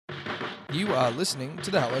You are listening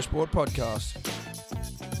to the Hello Sport Podcast.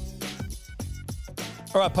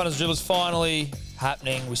 All right, punters and dribblers, finally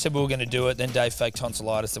happening. We said we were going to do it, then Dave faked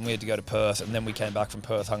tonsillitis, then we had to go to Perth, and then we came back from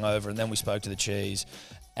Perth hungover, and then we spoke to the Cheese,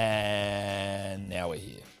 and now we're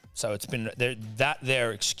here. So it's been,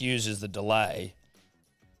 there excuses the delay,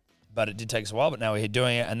 but it did take us a while, but now we're here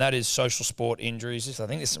doing it, and that is social sport injuries. I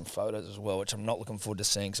think there's some photos as well, which I'm not looking forward to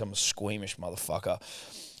seeing because I'm a squeamish motherfucker.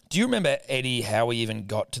 Do you remember, Eddie, how we even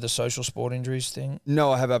got to the social sport injuries thing?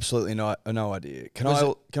 No, I have absolutely no idea. Can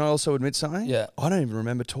I also admit something? Yeah. I don't even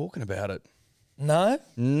remember talking about it. No?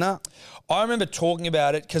 No. I remember talking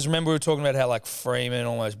about it because remember we were talking about how like Freeman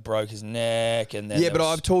almost broke his neck and then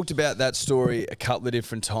I've talked about that story a couple of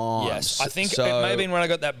different times. Yes, I think it may have been when I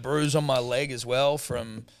got that bruise on my leg as well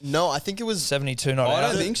from No, I think it was 72 not I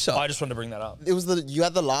out. don't think so. I just wanted to bring that up. It was you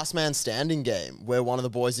had the last man standing game where one of the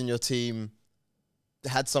boys in your team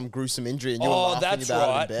had some gruesome injury and you were laughing that's about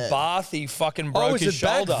right. it in bed. Barthy fucking broke was his it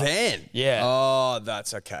shoulder. back then? Yeah. Oh,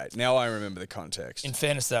 that's okay. Now I remember the context. In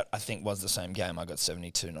fairness, that I think was the same game. I got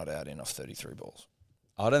 72 not out in off 33 balls.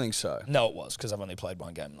 I don't think so. No, it was because I've only played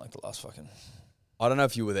one game in like the last fucking. I don't know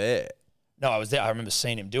if you were there. No, I was there. I remember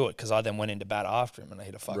seeing him do it because I then went into bat after him and I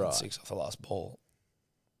hit a fucking Right. 6 off the last ball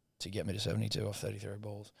to get me to 72 off 33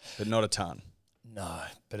 balls. But not a ton. No,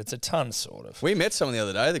 but it's a ton, sort of. We met someone the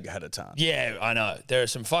other day that had a ton. Yeah, I know. There are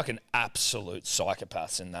some fucking absolute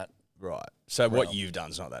psychopaths in that. Right. So what you've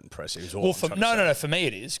done's not that impressive. Is all Well, I'm trying to no, say. for me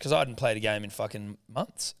it is because I hadn't played a game in fucking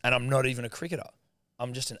months, and I'm not even a cricketer.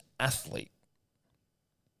 I'm just an athlete.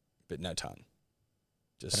 But no ton. I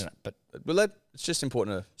Just, don't know, but it's just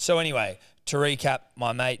important to... so anyway, to recap,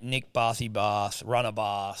 my mate Nick Barthy Bath, runner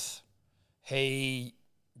Bath, he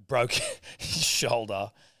broke his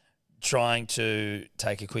shoulder trying to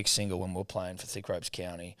take a quick single when we were playing for Thick Ropes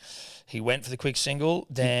County. He went for the quick single,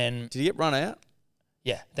 then... Did he get run out?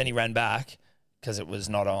 Yeah, then he ran back because it was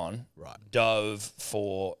not on. Right. Dove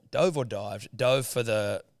for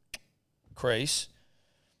the crease,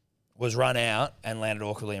 was run out and landed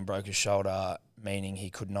awkwardly and broke his shoulder, meaning he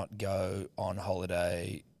could not go on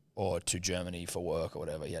holiday or to Germany for work or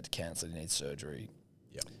whatever. He had to cancel. He needs surgery.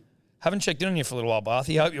 Yep. Haven't checked in on you for a little while,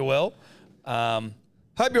 Barthy. Hope you're well.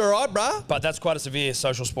 Hope you're all right, bruh. But that's quite a severe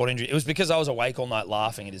social sport injury. It was because I was awake all night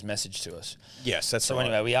laughing at his message to us. Yes, that's So right.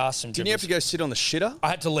 anyway, we asked him. Didn't you have to go sit on the shitter? I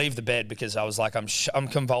had to leave the bed because I was like, I'm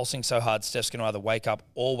convulsing so hard. Steph's going to either wake up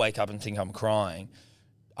and think I'm crying.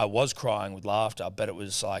 I was crying with laughter, but it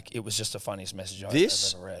was just the funniest message I've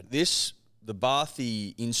ever read. The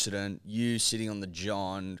Barthy incident, you sitting on the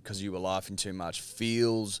John because you were laughing too much,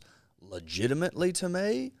 feels legitimately to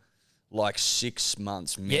me like 6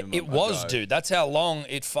 months minimum. Yeah, it was, ago. dude. That's how long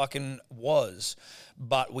it fucking was.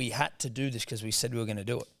 But we had to do this because we said we were going to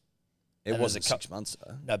do it. It And wasn't there's a 6 months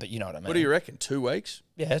though. No, but you know what I mean. What do you reckon? 2 weeks?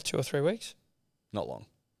 Yeah, 2 or 3 weeks. Not long.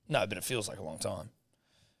 No, but it feels like a long time.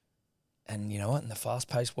 And you know what? In the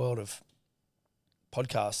fast-paced world of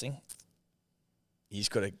podcasting, He's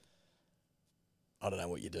got to... I don't know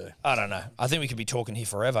what you do. I don't know. I think we could be talking here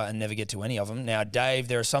forever and never get to any of them. Now, Dave,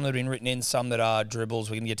 there are some that have been written in, some that are dribbles.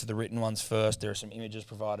 We're going to get to the written ones first. There are some images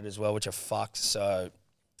provided as well, which are fucked. So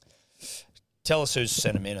tell us who's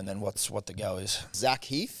sent them in and then what the go is. Zach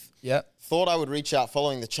Heath. Yeah. Thought I would reach out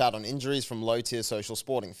following the chat on injuries from low-tier social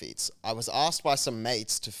sporting feats. I was asked by some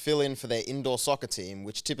mates to fill in for their indoor soccer team,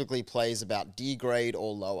 which typically plays about D grade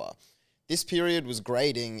or lower. This period was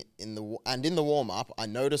grading, in the warm-up, I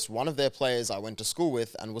noticed one of their players I went to school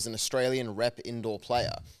with and was an Australian rep indoor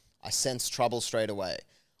player. I sensed trouble straight away.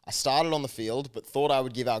 I started on the field, but thought I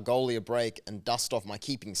would give our goalie a break and dust off my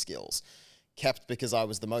keeping skills. Kept because I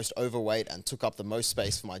was the most overweight and took up the most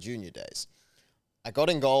space for my junior days. I got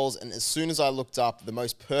in goals, and as soon as I looked up, the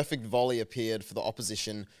most perfect volley appeared for the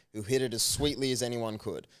opposition, who hit it as sweetly as anyone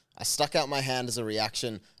could. I stuck out my hand as a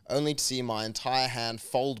reaction, only to see my entire hand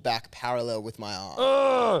fold back parallel with my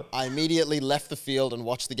arm. I immediately left the field and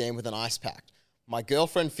watched the game with an ice pack. My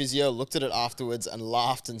girlfriend physio looked at it afterwards and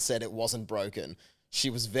laughed and said it wasn't broken.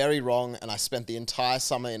 She was very wrong, and I spent the entire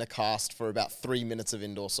summer in a cast for about 3 minutes of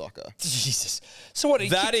indoor soccer. Jesus. So what?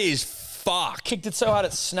 That is fuck. Kicked it so hard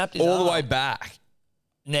it snapped his All arm. the way back.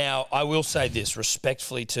 Now, I will say this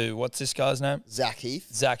respectfully to, what's this guy's name? Zach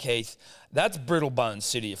Heath. Zach Heath. That's brittle bone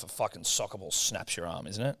city if a fucking soccer ball snaps your arm,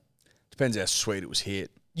 isn't it? Depends how sweet it was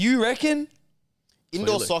hit. You reckon?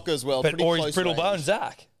 Indoor Clearly. soccer as well. But pretty or close he's brittle range. bone,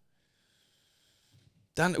 Zach.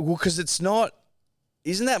 Well, because it's not...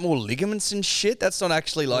 Isn't that more ligaments and shit? That's not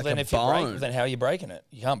actually like then a if you bone. break, then how are you breaking it?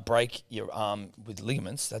 You can't break your arm with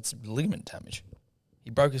ligaments. That's ligament damage.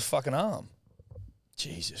 He broke his fucking arm.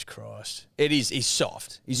 Jesus Christ. It is. He's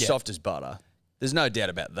soft. He's Yeah. soft as butter. There's no doubt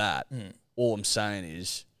about that. All I'm saying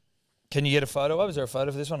is Can you get a photo of? Is there a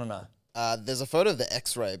photo for this one or no? There's a photo of the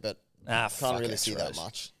X-ray, but Fuck can't really see that X-rays.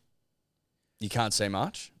 much. You can't see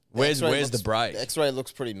much. The Where's X-ray the break? The X-ray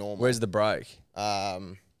looks pretty normal. Where's the break?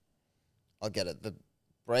 I'll get it. The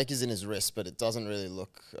break is in his wrist, but it doesn't really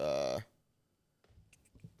look.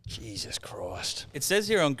 Jesus Christ. It says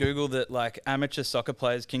here on Google that like amateur soccer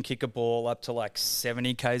players can kick a ball up to like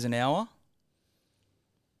 70 k's an hour.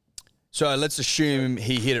 So let's assume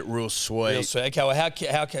he hit it real sweet. Real sweet. Okay, well, how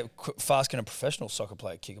fast can a professional soccer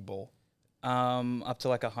player kick a ball? Up to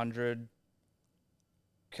like 100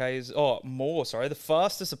 k's. Oh, more. Sorry, the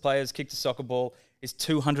fastest a player's kicked a soccer ball is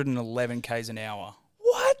 211 k's an hour.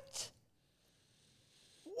 What?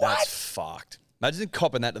 That's fucked. Imagine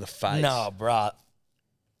copping that to the face. No, bruh.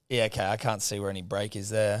 Yeah, okay, I can't see where any break is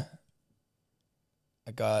there.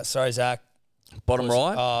 Sorry, Zach. Bottom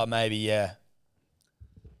right. Oh, maybe, yeah.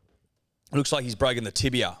 Looks like he's breaking the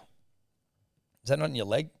tibia. Is that not in your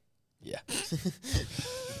leg? Yeah.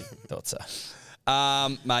 Thought so.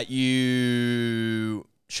 Mate, you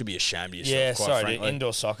should be ashamed of yourself. Yeah, quite sorry, frankly. dude.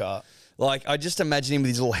 Indoor soccer. Like, I just imagine him with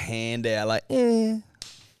his little hand out, like, No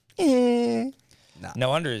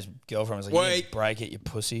wonder his girlfriend was like, you Wait. didn't break it, you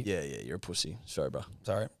pussy. Yeah, you're a pussy. Sorry, bro.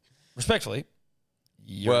 Sorry. Respectfully,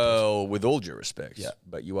 you're Well, with all due respect. Yeah.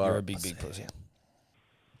 But you are a big pussy.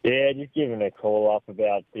 Yeah, just giving a call up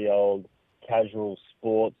about the old casual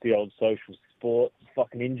sports, the old social sports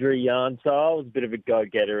fucking injury yarn. So I was a bit of a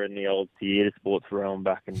go-getter in the old theatre sports realm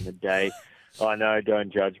back in the day. I know, don't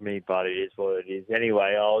judge me, but it is what it is.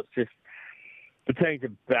 Anyway, I was just pretending to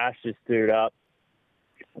bash this dude up,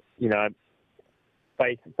 you know,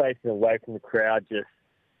 facing away from the crowd, just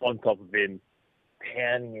on top of him,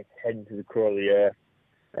 pounding his head into the core of the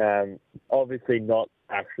earth. Obviously not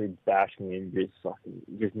actually bashing him,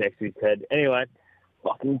 just next to his head. Anyway,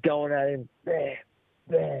 fucking going at him, bam,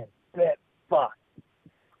 bam, bam, fuck.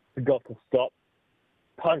 Forgot to stop,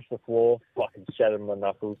 punched the floor, fucking shattered my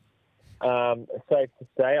knuckles. Safe to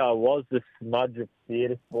say I was the smudge of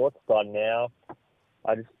theatre sports, but now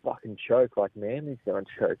I just fucking choke like Manly's going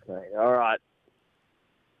to choke, mate. All right.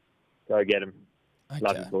 Go get him. Okay.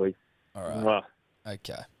 Love you, boys. All right. Mwah.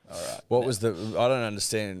 Okay. All right. What was the? I don't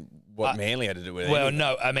understand what Manly had to do with it. Well,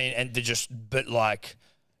 no, I mean, and but like,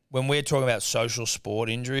 when we're talking about social sport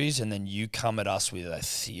injuries and then you come at us with a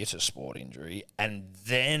theatre sport injury and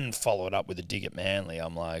then follow it up with a dig at Manly,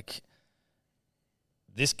 I'm like,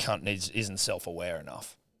 this cunt isn't self-aware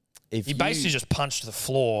enough. He basically just punched the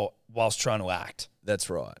floor whilst trying to act. That's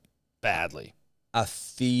right. Badly. A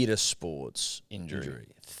theatre sports Injury.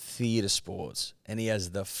 Theatre sports. And he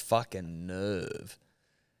has the fucking nerve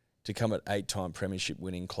to come at 8-time premiership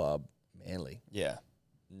winning club, Manly. Yeah.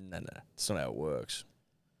 No. It's not how it works.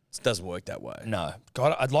 It doesn't work that way. No.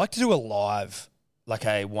 God, I'd like to do a live, like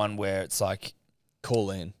a one where it's like,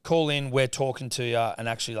 Call in. we're talking to you and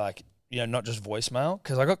actually like, you know, not just voicemail,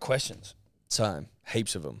 because I got questions. Same.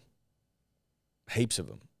 Heaps of them.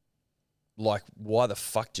 Like, why the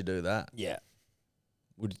fuck do you do that? Yeah.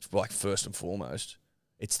 Like, first and foremost,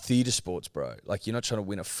 it's theatre sports, bro. Like, you're not trying to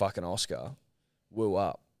win a fucking Oscar. Woo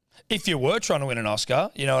up. If you were trying to win an Oscar,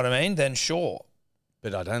 you know what I mean, then sure.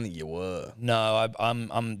 But I don't think you were. No,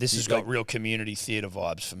 this has got like- real community theatre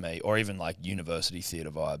vibes for me, or even like university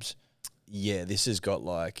theatre vibes. Yeah, this has got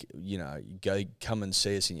like, you know, come and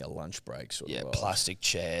see us in your lunch break sort Yeah, of. plastic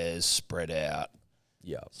chairs spread out,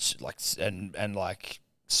 Yeah. like and like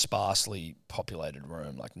sparsely populated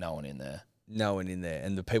room, like no one in there. No one in there.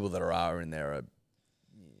 And the people that are in there are a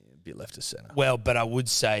bit left of centre. Well, but I would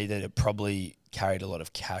say that it probably carried a lot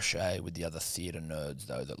of cachet with the other theatre nerds,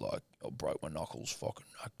 though, that like, broke my knuckles fucking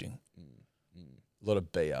acting. A lot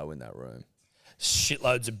of BO in that room.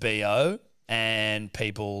 Shitloads of BO and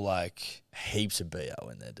people like, Heaps of BO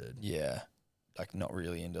in there, dude. yeah, like not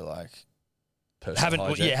really into like, Personal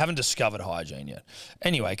hygiene. haven't discovered hygiene yet.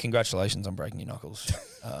 Anyway, congratulations on breaking your knuckles.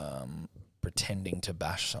 Pretending to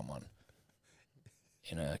bash someone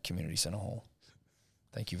in a community centre hall.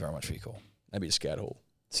 Thank you very much for your call. Maybe a scout hall.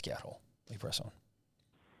 Scout hall. Lee press on.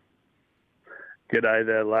 G'day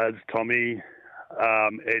there, lads. Tommy,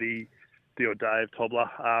 Eddie, Theo, Dave, Tobler.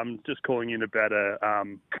 Just calling in about a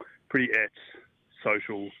pretty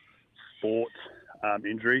social sport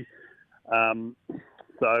injury.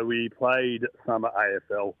 So we played summer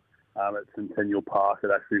AFL at Centennial Park,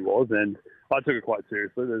 it actually was, and I took it quite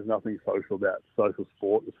seriously. There's nothing social about social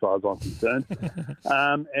sport as far as I'm concerned.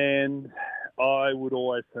 And I would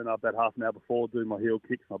always turn up about half an hour before, do my heel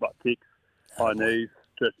kicks, my butt kicks, high knees,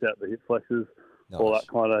 stretch out the hip flexors, all that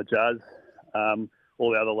kind of jazz.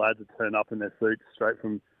 All the other lads would turn up in their suits straight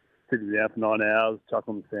from sitting down for 9 hours, chuck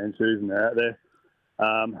on the sand shoes, and they're out there.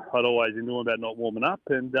 I'd always into him about not warming up.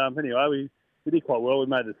 And anyway, we did quite well. We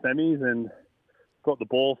made the semis and got the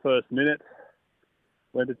ball first minute.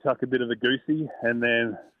 Went to chuck a bit of a goosey and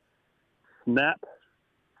then snap,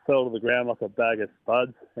 fell to the ground like a bag of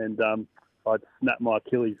spuds. And I'd snapped my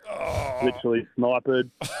Achilles, literally sniped,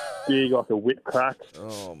 big like a whip crack.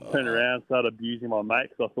 Turned around, started abusing my mate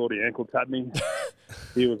because I thought he ankle tapped me.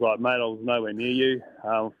 He was like, mate, I was nowhere near you.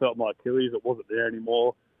 Felt my Achilles, it wasn't there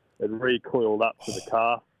anymore. It recoiled up to the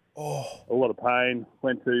calf. A lot of pain.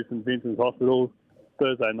 Went to St Vincent's Hospital.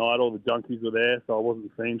 Thursday night, all the junkies were there, so I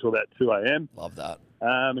wasn't seen till about 2 a.m. Love that.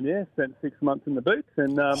 And yeah, spent 6 months in the boots.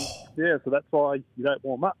 And yeah, so that's why you don't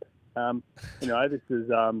warm up. Anyway, this is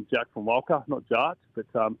Jack from Walker, not Jarch, but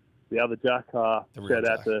the other Jack. Shout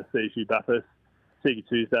out to CSU Bathurst, Cheeky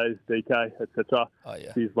Tuesdays, DK, etc. Oh,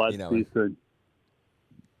 yeah. See you later. You know See you him. soon.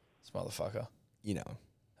 This motherfucker. You know,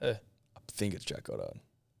 Who? I think it's Jack Goddard.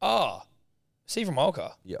 Oh, is he from Walker?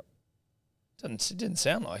 Yep. It didn't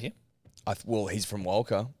sound like him. Well, he's from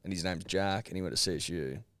Walker, and his name's Jack, and he went to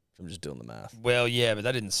CSU. So I'm just doing the math. Well, yeah, but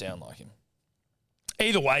that didn't sound like him.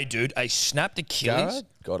 Either way, dude, a snapped Achilles.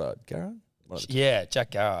 Goddard? One of the Yeah,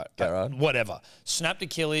 Jack Garrett. Garrett. Whatever. Snapped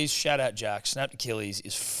Achilles, shout out Jack. Snapped Achilles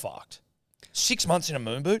is fucked. 6 months in a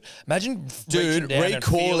moon boot? Imagine reaching Dude, down and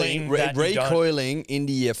feeling that you don't- recoiling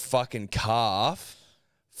into your fucking calf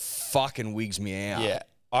fucking wigs me out. Yeah.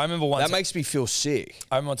 I remember once. That makes me feel sick.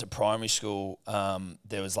 I remember once at primary school,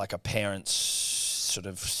 there was like a parents' sort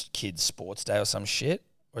of kids' sports day or some shit.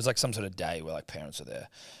 It was like some sort of day where like parents were there.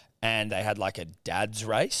 And they had like a dad's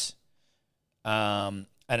race. And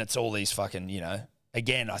it's all these fucking,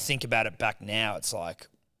 again, I think about it back now, it's like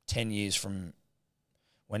 10 years from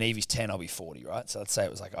when Evie's 10, I'll be 40, right? So let's say it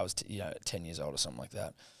was like I was, 10 years old or something like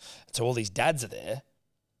that. So all these dads are there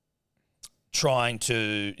trying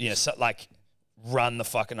to, run the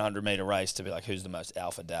fucking 100-meter race to be like, who's the most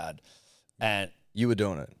alpha dad? And You were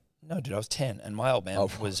doing it. no, dude, I was 10, and my old man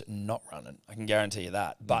was not running. I can guarantee you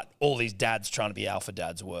that. But all these dads trying to be alpha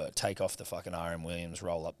dads were take off the fucking RM Williams,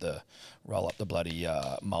 roll up the bloody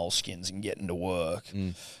moleskins, and get into work.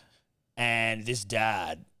 And this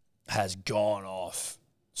dad has gone off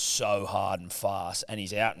so hard and fast, and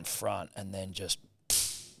he's out in front, and then just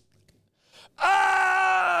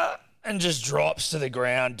and just drops to the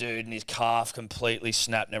ground, dude, and his calf completely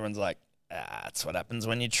snapped. And everyone's like, that's what happens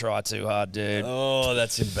when you try too hard, dude. Oh,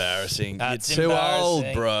 that's embarrassing. That's You're too old,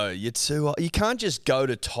 embarrassing. bro. You're too old. You can't just go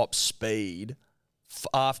to top speed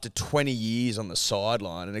after 20 years on the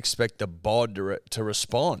sideline and expect the bod to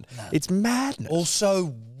respond. It's madness. Also,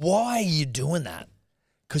 why are you doing that?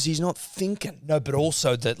 Because he's not thinking. No, but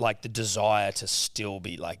also that like the desire to still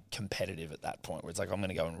be like competitive at that point where it's like, I'm going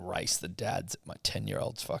to go and race the dads at my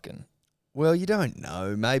 10-year-old's fucking. Well, you don't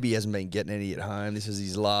know. Maybe he hasn't been getting any at home. This is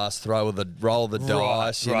his last throw of the roll of the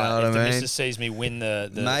dice. You know what if the I mean? missus sees me win the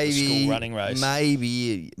school running race.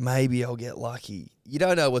 Maybe I'll get lucky. You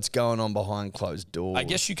don't know what's going on behind closed doors. I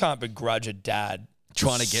guess you can't begrudge a dad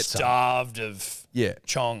Trying to get some. starved of Yeah.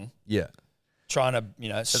 chong, Yeah. trying to,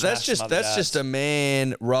 So smash that's just some other dads. a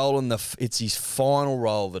man rolling it's his final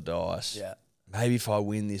roll of the dice. Yeah. Maybe if I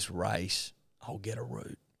win this race, I'll get a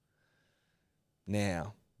root.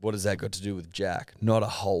 Now, what has that got to do with Jack? Not a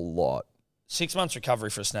whole lot. 6 months recovery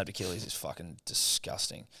for a snapped Achilles is fucking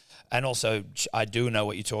disgusting. And also, I do know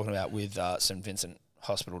what you're talking about with St. Vincent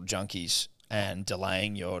Hospital junkies and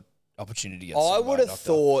delaying your opportunity to get I seen by would a have doctor.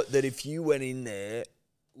 thought that if you went in there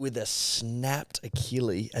with a snapped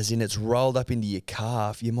Achilles, as in it's rolled up into your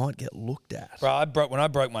calf, you might get looked at. Bro, when I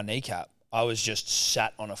broke my kneecap, I was just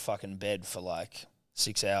sat on a fucking bed for like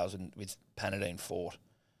 6 hours with Panadeine Fort.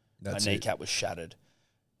 That's my it. kneecap was shattered.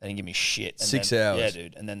 They didn't give me shit. And 6 then, hours? Yeah,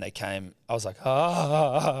 dude. And then they came. I was like,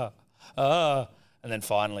 And then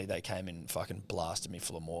finally they came in and fucking blasted me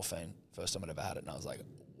full of morphine. First time I'd ever had it. And I was like,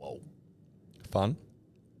 whoa, Fun?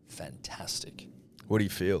 fantastic. What do you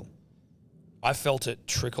feel? I felt it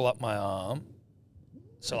trickle up my arm.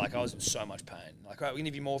 So, like, I was in so much pain. Like, all right, we can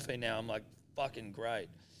give you morphine now. I'm like, fucking great.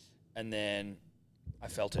 And then I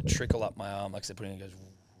felt it trickle up my arm. Like, they're putting it, goes.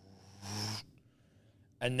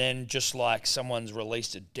 And then just like someone's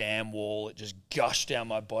released a dam wall, it just gushed down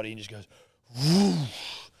my body and just goes.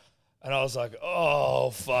 And I was like,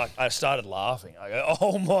 oh, fuck. I started laughing. I go,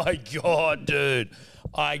 oh, my God, dude.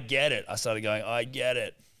 I get it. I started going, I get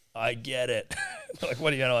it. I get it. Like,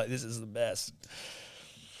 what are you going to like? This is the best.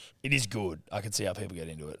 It is good. I can see how people get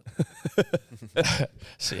into it.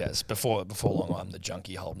 So, yes, before long, I'm the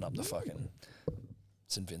junkie holding up the fucking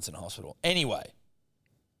St. Vincent Hospital. Anyway,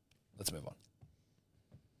 let's move on.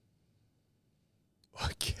 I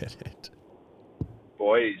get it.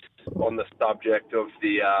 Boys, on the subject of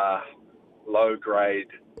the low-grade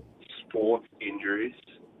sports injuries.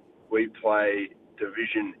 We play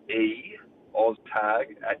Division E,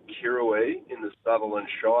 OzTag, at Kirrawee in the Sutherland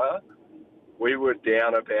Shire. We were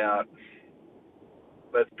down about,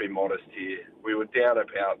 let's be modest here, we were down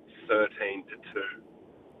about 13-2.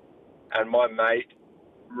 And my mate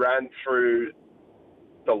ran through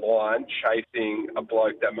the line chasing a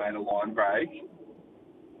bloke that made a line break,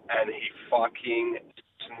 and he fucking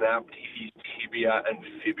snapped his tibia and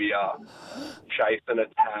fibia chasing a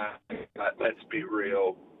tag. But let's be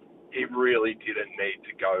real, he really didn't need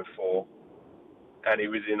to go for, and he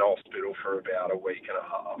was in hospital for about a week and a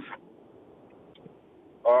half.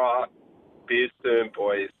 All right, beers soon,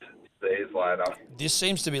 boys. See you later. This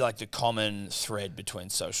seems to be like the common thread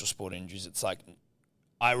between social sport injuries. It's like,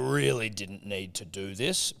 I really didn't need to do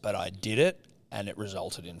this, but I did it, and it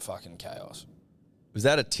resulted in fucking chaos. Was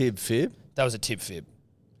that a tib fib? That was a tib fib.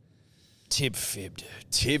 Tib fib,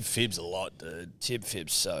 dude. Tib fib's a lot, dude. Tib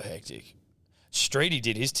fib's so hectic. Streety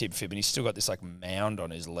did his tib fib, and he's still got this like mound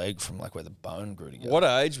on his leg from like where the bone grew together. What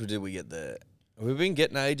age did we get there? Have we been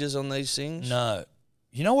getting ages on these things? No.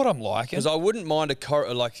 You know what I'm liking? Because I wouldn't mind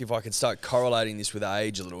like if I could start correlating this with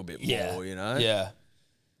age a little bit more, you know? Yeah.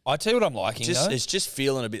 I tell you what I'm liking, though. It's just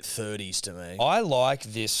feeling a bit 30s to me. I like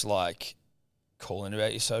this, like, calling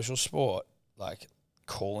about your social sport. Like,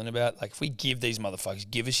 calling about, like, if we give these motherfuckers,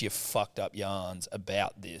 give us your fucked up yarns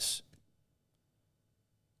about this.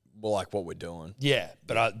 Well, like what we're doing. Yeah,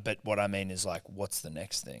 but what I mean is, like, what's the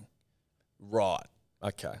next thing? Right.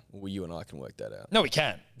 Okay. Well, you and I can work that out. No, we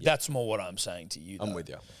can. Yeah. That's more what I'm saying to you, though. I'm with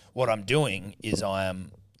you. What I'm doing is I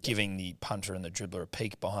am giving the punter and the dribbler a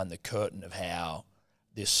peek behind the curtain of how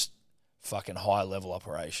this fucking high-level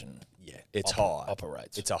operation it's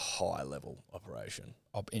operates. It's a high-level operation.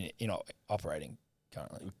 Operating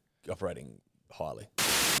currently. Operating highly.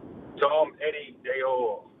 Tom, Eddie,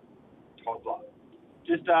 Dior, Toddler.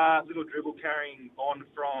 Just a little dribble carrying on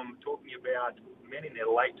from talking about men in their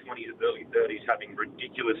late 20s and early 30s having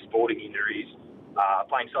ridiculous sporting injuries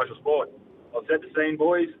playing social sport. I've set the scene,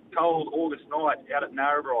 boys. Cold August night out at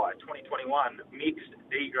Narrabri, 2021, mixed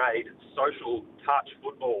D-grade social touch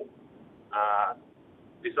football.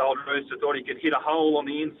 This old rooster thought he could hit a hole on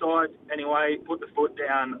the inside. Anyway, put the foot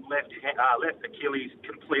down, left Achilles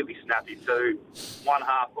completely snapped in two. One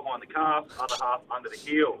half behind the calf, other half under the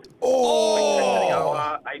heel.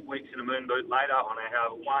 Oh! 8 weeks in a moon boot later, I now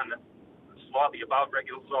have one slightly above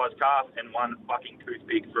regular size calf and one fucking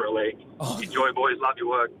toothpick for a leg. Enjoy, boys. Love your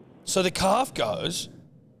work. So the calf goes...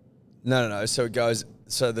 No. So it goes...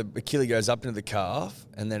 So the Achilles goes up into the calf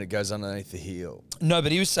and then it goes underneath the heel. No,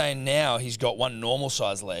 but he was saying now he's got one normal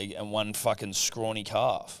size leg and one fucking scrawny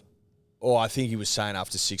calf. Oh, I think he was saying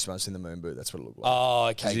after 6 months in the moon boot, that's what it looked like. Oh,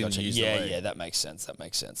 okay, gotcha. Yeah, that makes sense.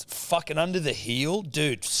 Fucking under the heel?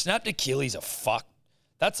 Dude, snapped Achilles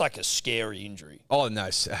that's like a scary injury. Oh, no.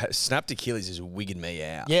 Snapped Achilles is wigging me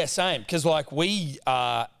out. Yeah, same. Because, like, we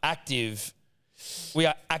are actively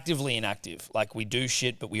inactive. Like, we do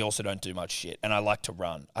shit, but we also don't do much shit. And I like to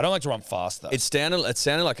run. I don't like to run fast, though. It sounded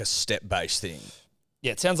like a step-based thing.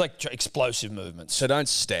 Yeah, it sounds like explosive movements. So don't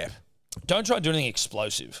step. Don't try to do anything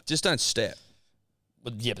explosive. Just don't step.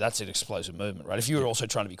 But yeah, but that's an explosive movement, right? If you were also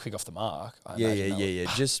trying to be quick off the mark,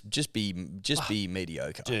 yeah. Just be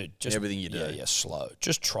mediocre, dude. Just everything you do. Yeah, slow.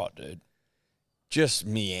 Just trot, dude. Just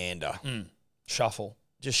meander. Shuffle.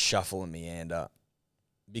 Just shuffle and meander.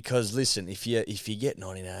 Because listen, if you get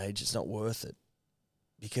 90 in age, it's not worth it.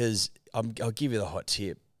 Because I'll give you the hot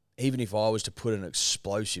tip. Even if I was to put an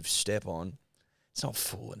explosive step on, it's not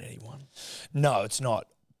fooling anyone. No, it's not.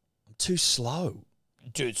 I'm too slow.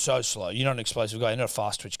 Dude, so slow. You're not an explosive guy. You're not a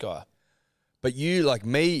fast twitch guy. But you, like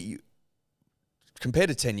me, compared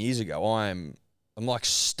to 10 years ago, I'm like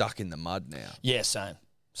stuck in the mud now. Yeah, same.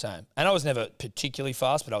 And I was never particularly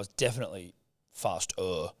fast, but I was definitely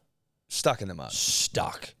faster. Stuck in the mud.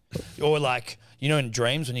 Stuck. Or like, you know in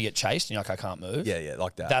dreams when you get chased and you're like, I can't move? Yeah,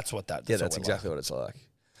 like that. That's what that. That's exactly what it's like.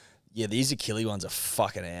 Yeah, these Achilles ones are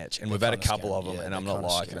fucking ouch. And we've had a couple of them, and I'm not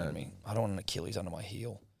liking it. I don't want an Achilles under my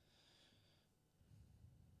heel.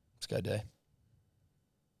 Let's go, D.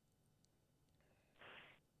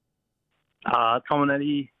 Tom and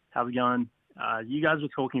Eddie, how's it going? You guys were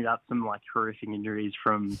talking about some like horrific injuries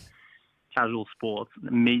from casual sports.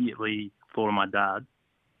 Immediately thought of my dad.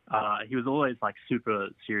 He was always like super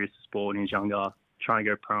serious to sport when he was younger, trying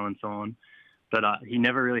to go pro and so on. But he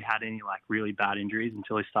never really had any like really bad injuries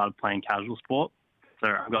until he started playing casual sport. So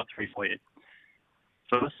I've got 3 for you.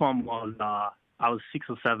 So this one was, I was 6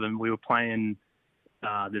 or 7. We were playing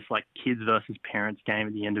this like kids versus parents game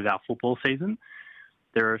at the end of our football season.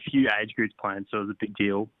 There were a few age groups playing, so it was a big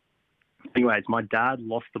deal. Anyways, my dad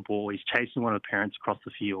lost the ball. He's chasing one of the parents across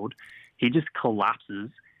the field. He just collapses,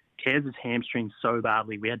 tears his hamstring so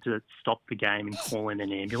badly, we had to stop the game and call in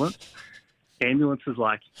an ambulance. Ambulance is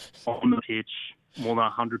like on the pitch, more than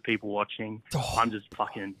 100 people watching. I'm just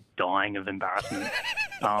fucking dying of embarrassment.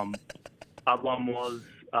 Other one was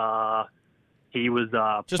he was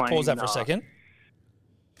Just playing, pause that for a second.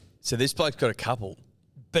 So this bloke's got a couple.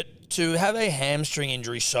 But to have a hamstring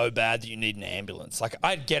injury so bad that you need an ambulance, like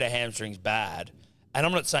I'd get a hamstring's bad, and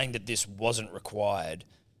I'm not saying that this wasn't required,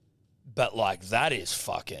 but like that is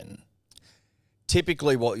fucking.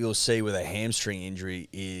 Typically, what you'll see with a hamstring injury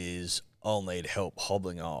is I'll need help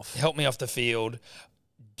hobbling off. Help me off the field.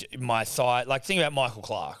 My thigh, like think about Michael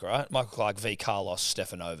Clark, right? Michael Clark v. Carlos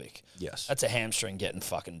Stefanovic. Yes. That's a hamstring getting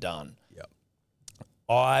fucking done. Yep.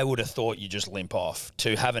 I would have thought you just limp off.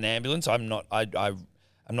 To have an ambulance, I'm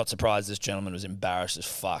not surprised this gentleman was embarrassed as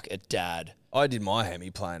fuck at dad. I did my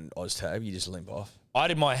hammy playing OzTag. You just limp off. I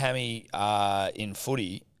did my hammy in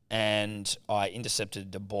footy, and I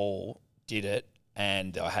intercepted the ball, did it,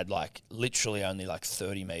 and I had like literally only like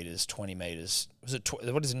 30 metres, 20 metres. Was it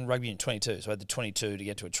what is in rugby in 22? So I had the 22 to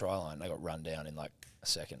get to a try line. I got run down in like a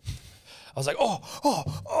second. I was like,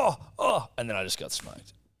 oh, and then I just got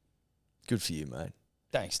smoked. Good for you, mate.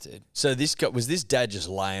 Thanks, dude. So was this dad just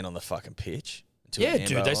laying on the fucking pitch? Yeah,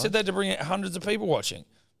 dude. They said they had to bring hundreds of people watching.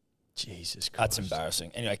 Jesus Christ. That's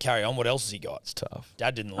embarrassing. Anyway, carry on. What else has he got? It's tough.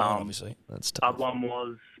 Dad didn't learn, obviously. That's tough. Other one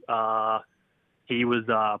was he was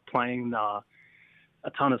playing a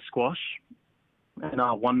ton of squash, and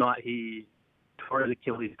one night he tore his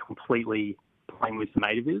Achilles completely playing with a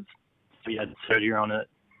mate of his, so he had surgery on it.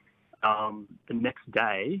 The next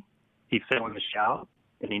day, he fell in the shower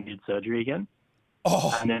and he needed surgery again.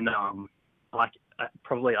 Oh. And then,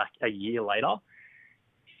 probably like a year later,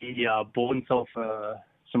 he bought himself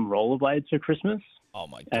some rollerblades for Christmas. Oh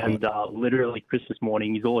my God. And literally Christmas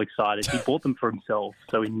morning, he's all excited. He bought them for himself,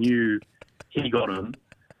 so he knew he got them.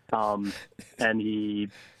 And he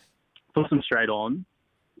puts them straight on,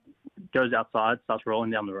 goes outside, starts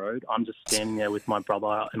rolling down the road. I'm just standing there with my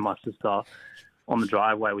brother and my sister on the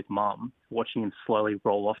driveway with mum, watching him slowly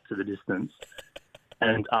roll off to the distance.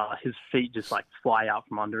 And his feet just like fly out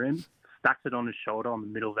from under him, stacks it on his shoulder on the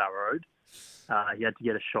middle of our road. He had to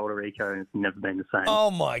get a shoulder eco, and it's never been the same. Oh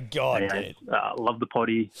my God, anyway, dude. Love the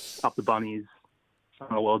potty, up the bunnies.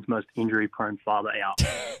 I'm the world's most injury-prone father out.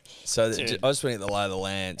 So I just went at the lay of the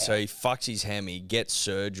land. Yeah. So he fucks his hammy, gets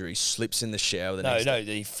surgery, slips in the shower the next day.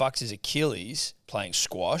 He fucks his Achilles playing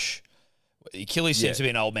squash. The Achilles seems to be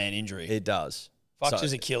an old man injury. It does. Fucks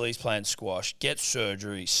his Achilles playing squash, gets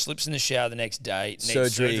surgery, slips in the shower the next day, needs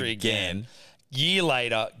surgery again. Year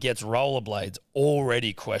later, gets rollerblades,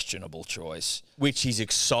 already questionable choice. Which he's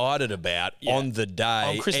excited about on the day.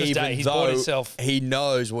 On Christmas even Day, he's though bought himself. He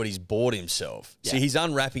knows what he's bought himself. Yeah. So he's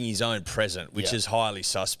unwrapping his own present, which is highly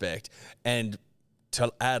suspect. And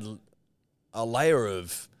to add a layer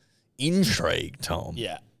of intrigue, Tom.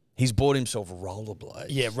 Yeah. He's bought himself rollerblades.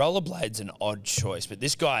 Yeah, rollerblades an odd choice, but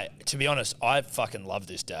this guy, to be honest, I fucking love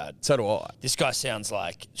this dad. So do I. This guy sounds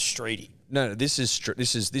like streety. No, this is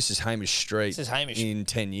Hamish Street. This is Hamish in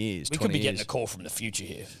 10 years. We 20 could be years. getting a call from the future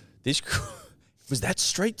here. Was that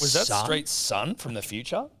Street's Was that son? Street's son from the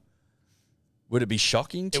future? Would it be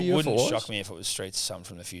shocking to you? It wouldn't if it was? shock me if it was Street's son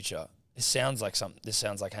from the future. This sounds like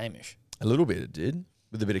Hamish. A little bit, it did,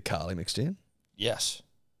 with a bit of Carly mixed in. Yes.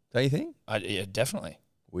 Don't you think? Yeah, definitely.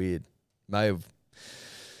 Weird. May have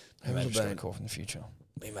got a call from the future.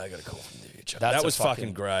 He may have got a call from the future. That's that was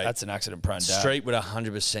fucking great. That's an accident-prone dad. Street would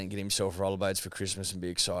 100% get himself rollerblades for Christmas and be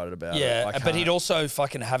excited about it. Yeah, but he'd also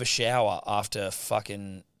fucking have a shower after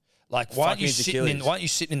fucking... Like, why aren't you sitting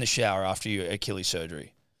in the shower after your Achilles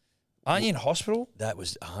surgery? Aren't you in hospital? That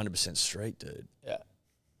was 100% Street, dude. Yeah.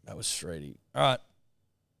 That was Streety. All right.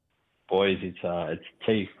 Boys, it's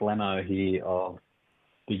T. Flemo here of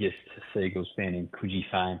biggest Seagulls fan in Coogee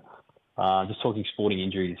fame. Just talking sporting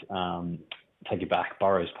injuries. Take it back,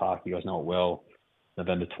 Burrows Park, you guys know it well.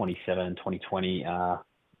 November 27, 2020.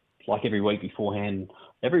 Like every week beforehand,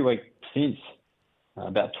 every week since,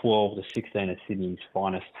 about 12 to 16 of Sydney's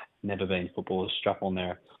finest never-been footballers strap on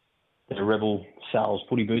their Rebel Sal's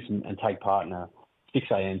footy boots and take part in a 6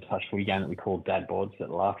 a.m. touch footy game that we called Dad Bods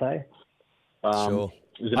at Latte. Sure.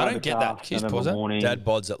 I don't get that. Can you pause that? Dad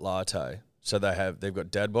Bods at Latte. So they've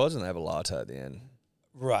got Dad Bods and they have a latte at the end.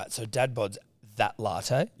 Right, so Dad Bods, that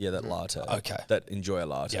latte? Yeah, that latte. Okay. That enjoy a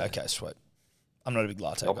latte. Yeah, okay, sweet. I'm not a big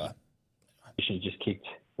latte guy. They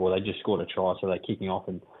just scored a try, so they're kicking off,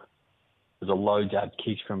 and there's a low jab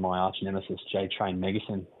kick from my arch nemesis, J Train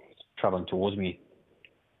Megason, travelling towards me.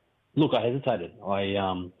 Look, I hesitated.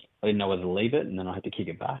 I I didn't know whether to leave it, and then I had to kick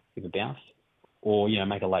it back if it bounced, or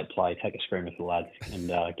make a late play, take a scream with the lads, and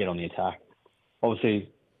get on the attack. Obviously,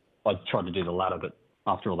 I tried to do the latter, but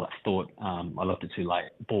after all that thought, I left it too late.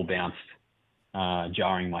 Ball bounced,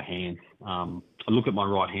 jarring my hand. I look at my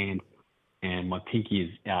right hand, and my pinky is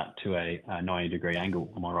out to a 90-degree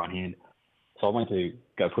angle on my right hand. So I went to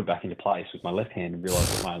go put it back into place with my left hand and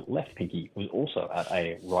realised that my left pinky was also at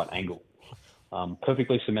a right angle.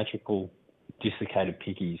 Perfectly symmetrical, dislocated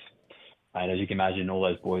pinkies. And as you can imagine, all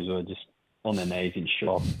those boys were just on their knees in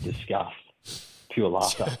shock, disgust, pure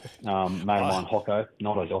laughter. Mate of mine, Hocko,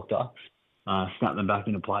 not a doctor, snapped them back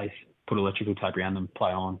into place, put electrical tape around them,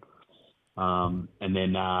 play on. And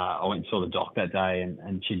then I went and saw the doc that day,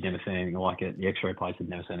 and she'd never seen anything like it. The x-ray place had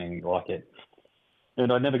never seen anything like it.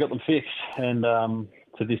 And I never got them fixed. And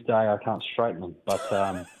to this day, I can't straighten them. But,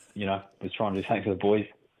 was trying to do something for the boys.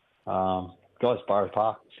 Guys, Burrows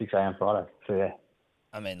Park, 6 a.m. Friday. So, yeah.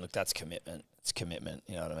 I mean, look, that's commitment. It's commitment,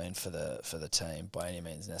 you know what I mean, for the team by any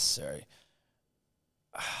means necessary.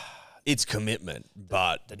 It's commitment,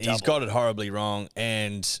 but he's got it horribly wrong.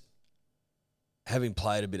 And having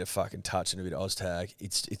played a bit of fucking touch and a bit of Oztag,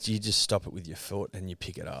 it's you just stop it with your foot and you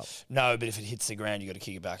pick it up. No, but if it hits the ground, you got to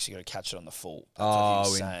kick it back, so you got to catch it on the full.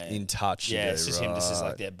 That's in touch. Yeah, you it's do, just right. him. This is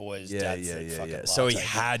like their boys' dad's fucking So he latte.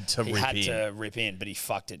 had to He rip had in. to rip in, but he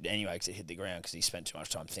fucked it anyway because it hit the ground because he spent too much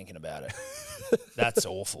time thinking about it. That's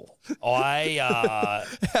awful. How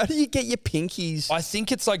do you get your pinkies? I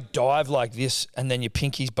think it's like dive like this, and then your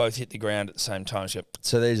pinkies both hit the ground at the same time.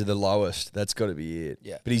 So these are the lowest. That's got to be it.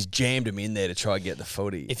 Yeah. But he's jammed him in there to try and get the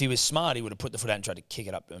footy. If he was smart, he would have put the foot out and tried to kick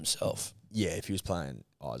it up to himself. Yeah, if he was playing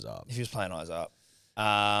eyes up. If he was playing eyes up.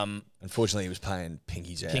 Unfortunately, he was playing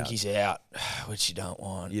pinkies out. Pinkies out, which you don't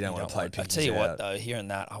want. You don't want to play pinkies out. I tell you what, though, hearing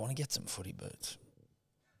that, I want to get some footy boots.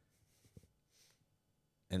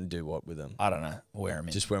 And do what with them? I don't know. Wear them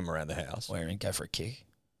in. Just wear them around the house. Wear them in. Go for a kick.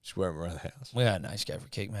 Just wear them around the house. We don't know. Just go for a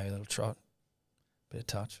kick, maybe a little trot. Bit of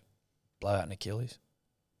touch. Blow out an Achilles.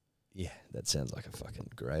 Yeah, that sounds like a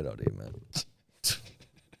fucking great idea, man.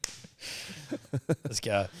 Let's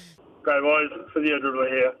go. Great boys, Physio Dribbler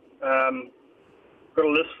here. Got a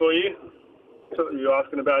list for you. So you're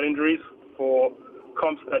asking about injuries for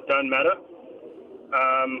comps that don't matter.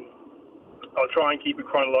 I'll try and keep it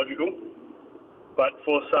chronological, but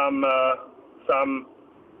for some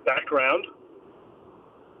background,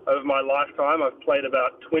 over my lifetime, I've played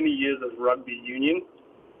about 20 years of rugby union,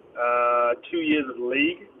 2 years of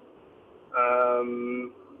league.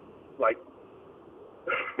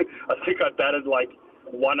 I think I batted like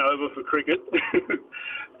 1 over for cricket.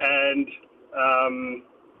 And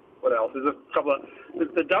what else? There's a couple of...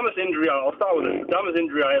 The dumbest injury, I'll start with it. The dumbest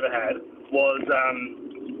injury I ever had was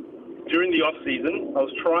during the off-season. I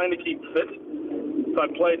was trying to keep fit, so I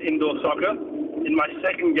played indoor soccer. In my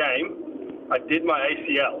second game, I did my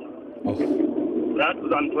ACL. That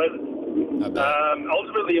was unpleasant.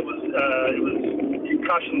 Ultimately, it was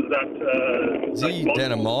concussions that... Is he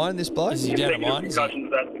down a mine, this bloke? Is he down a mine? Concussions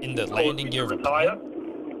that in the landing gear of a retire.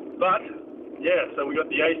 But, yeah, so we got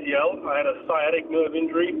the ACL. I had a sciatic nerve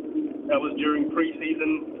injury. That was during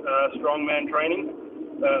pre-season strongman training,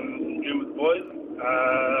 gym with the boys.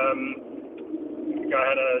 I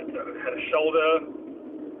had a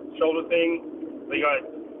shoulder thing. The guy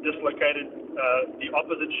dislocated the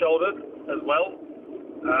opposite shoulder as well.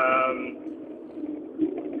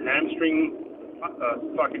 Hamstring,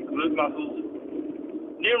 fucking glute muscles,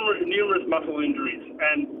 numerous muscle injuries,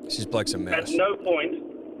 and this bloke's a mess. At no point,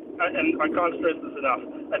 and I can't stress this enough,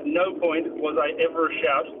 at no point was I ever a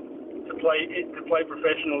shout to play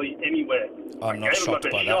professionally anywhere. I'm not shocked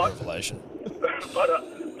by that revelation. but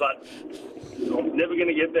I'm never going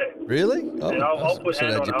to get there. Really? And I'll put so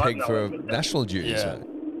hand they on had you heart, pegged for national duty. Yeah. So.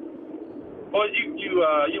 Well, you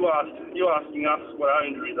asking us what our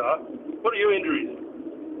injuries are. What are your injuries?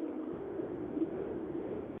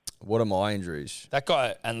 What are my injuries? That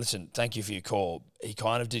guy, and listen, thank you for your call. He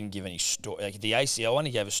kind of didn't give any story. Like the ACL one,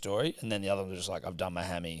 he gave a story, and then the other one was just like, I've done my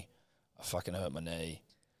hammy, I fucking hurt my knee.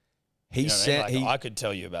 He said I could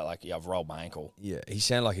tell you about I've rolled my ankle. Yeah, he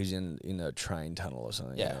sounded like he was in a train tunnel or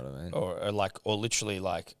something. Yeah, you know what I mean? or literally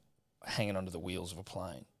hanging onto the wheels of a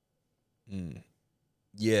plane.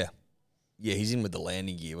 Yeah, he's in with the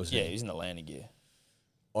landing gear, wasn't he? Yeah, he's in the landing gear.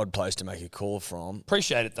 Odd place to make a call from.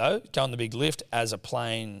 Appreciate it though. Go on the big lift as a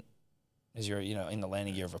plane, as you're in the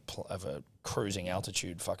landing gear of a cruising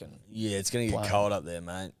altitude. Fucking yeah, it's gonna get cold up there,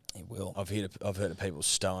 mate. It will. I've heard of people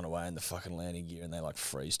stowing away in the fucking landing gear and they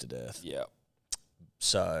freeze to death. Yeah.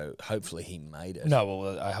 So hopefully he made it. No,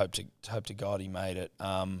 well, I hope to God he made it.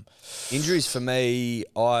 Injuries for me,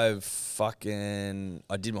 I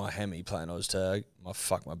did my hemi playing Oztag. I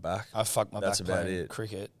fucked my back. I fucked my That's back about playing it.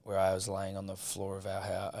 cricket, where I was laying on the floor of our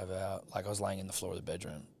house, I was laying in the floor of the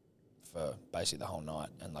bedroom for basically the whole night,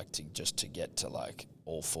 and like to get to like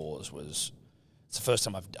all fours was. It's the first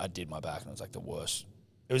time I did my back, and it was like the worst.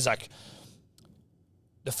 It was like.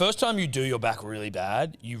 The first time you do your back really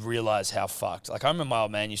bad, you realise how fucked. Like, I remember my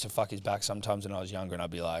old man used to fuck his back sometimes when I was younger, and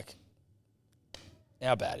I'd be like,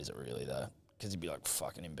 how bad is it really, though? Because he'd be, like,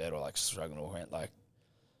 fucking in bed or, like, struggling to walk around. Like,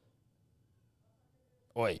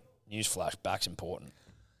 oi, newsflash, back's important.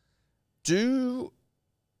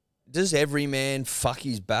 Does every man fuck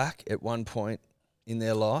his back at one point in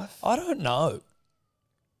their life? I don't know.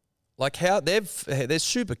 Like, how they're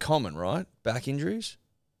super common, right? Back injuries?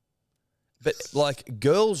 But, like,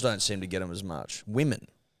 girls don't seem to get them as much. Women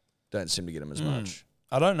don't seem to get them as much.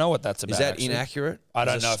 I don't know what that's about. Is that actually. inaccurate? I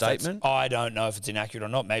don't as a know. Statement? I don't know if it's inaccurate or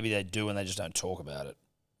not. Maybe they do and they just don't talk about it.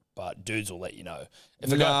 But dudes will let you know.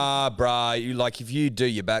 Bruh. If you do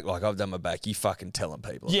your back like I've done my back, you fucking telling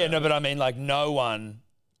people. Yeah, no, but I mean, like, no one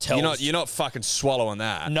tells. You're not fucking swallowing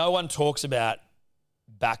that. No one talks about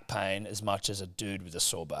back pain as much as a dude with a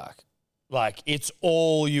sore back. Like, it's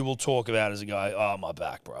all you will talk about as a guy. Oh, my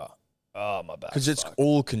back, bro. Oh, my back. Because it's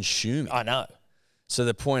all consuming. I know. So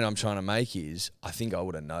the point I'm trying to make is, I think I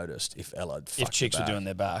would have noticed if Ella had fucked If chicks her were back. doing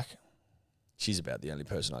their back. She's about the only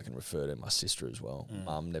person I can refer to. My sister as well.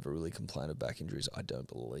 Mum never really complained of back injuries, I don't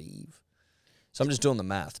believe. So I'm just doing the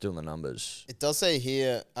math, doing the numbers. It does say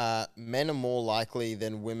here, men are more likely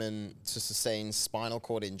than women to sustain spinal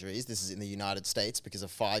cord injuries. This is in the United States because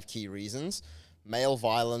of 5 key reasons. Male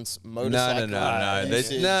violence, motorcycle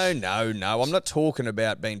usage. No. I'm not talking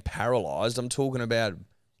about being paralysed. I'm talking about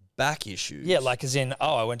back issues. Yeah, like as in,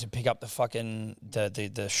 I went to pick up the fucking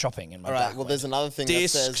the shopping in my All back. right, well, there's another thing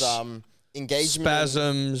Discs, that says engagement.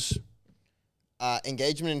 spasms.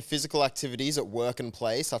 Engagement in physical activities at work and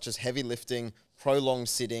play, such as heavy lifting, prolonged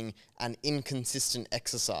sitting, and inconsistent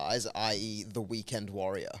exercise, i.e. the weekend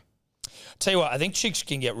warrior. Tell you what, I think chicks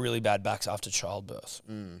can get really bad backs after childbirth.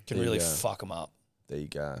 Can There you really go. fuck them up. There you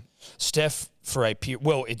go. Steph, for a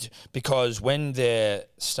period, because when their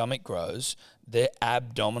stomach grows, their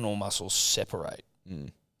abdominal muscles separate.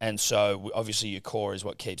 And so obviously your core is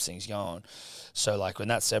what keeps things going. So like when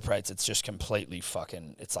that separates, it's just completely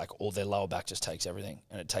fucking, it's like all their lower back just takes everything,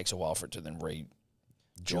 and it takes a while for it to then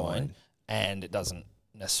rejoin, and it doesn't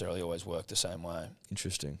necessarily always work the same way.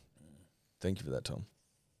 Interesting. Thank you for that, Tom.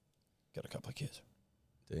 Got a couple of kids.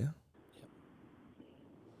 Do you?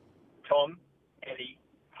 Tom, Eddie,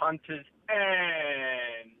 punters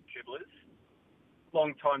and dribblers.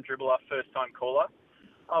 Long-time dribbler, first-time caller.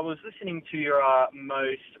 I was listening to your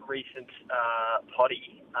most recent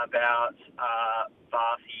potty about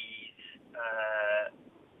Barthy's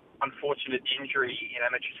unfortunate injury in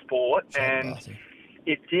amateur sport, and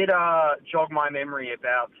it did jog my memory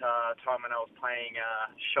about time when I was playing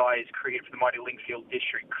Shire's cricket for the mighty Lingfield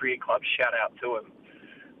District Cricket Club. Shout out to him.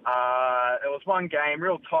 It was one game,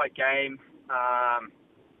 real tight game.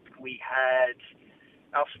 We had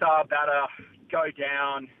our star batter go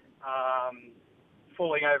down,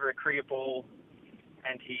 falling over a cricket ball,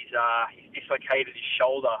 and he's dislocated his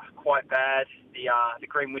shoulder quite bad. The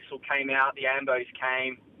green whistle came out, the ambos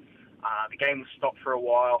came, the game was stopped for a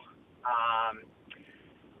while.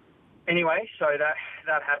 Anyway, so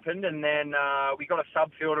that happened, and then we got a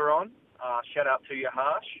sub fielder on. Shout out to you,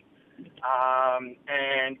 Harsh.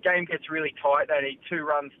 And game gets really tight. They need 2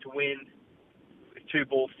 runs to win with 2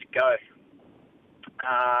 balls to go.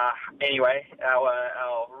 Anyway,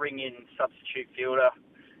 our ring-in substitute fielder,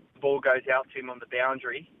 the ball goes out to him on the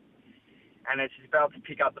boundary, and as he's about to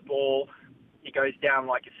pick up the ball, he goes down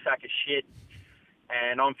like a sack of shit,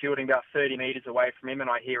 and I'm fielding about 30 metres away from him, and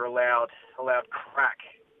I hear a loud crack,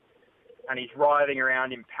 and he's writhing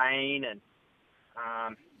around in pain, and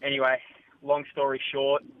anyway, long story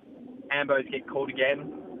short, ambos get called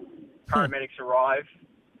again, paramedics arrive,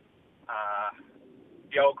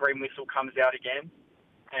 the old green whistle comes out again,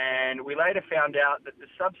 and we later found out that the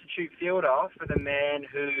substitute fielder for the man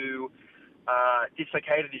who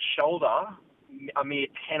dislocated his shoulder a mere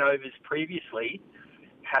 10 overs previously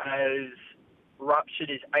has ruptured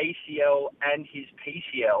his ACL and his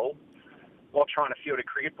PCL while trying to field a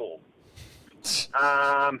cricket ball.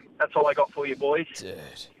 That's all I got for you, boys. Dude.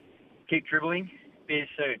 Keep dribbling. Be here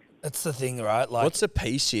soon. That's the thing, right? Like, what's a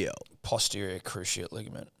PCL? Posterior cruciate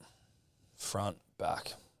ligament. Front,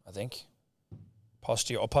 back, I think.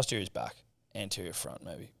 Posterior is back. Anterior front,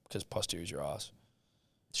 maybe, because posterior is your ass.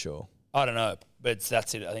 Sure. I don't know, but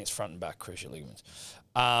that's it. I think it's front and back cruciate ligaments.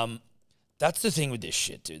 That's the thing with this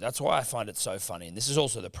shit, dude. That's why I find it so funny. And this is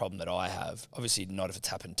also the problem that I have. Obviously, not if it's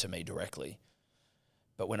happened to me directly.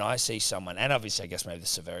 But when I see someone, and obviously I guess maybe the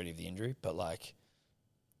severity of the injury, but like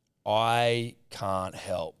I can't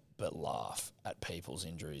help but laugh at people's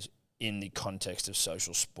injuries in the context of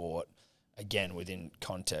social sport, again, within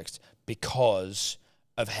context, because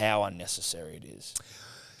of how unnecessary it is.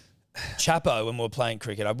 Chapo, when we were playing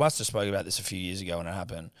cricket, I must have spoken about this a few years ago when it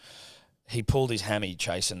happened. He pulled his hammy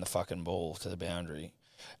chasing the fucking ball to the boundary.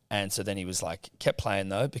 And so then he was like, kept playing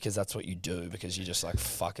though, because that's what you do, because you're just like,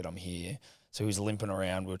 fuck it, I'm here. So he was limping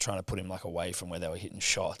around. We were trying to put him like away from where they were hitting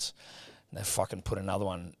shots. And they fucking put another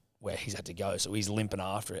one where he's had to go. So he's limping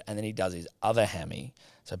after it. And then he does his other hammy.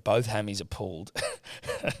 So both hammies are pulled.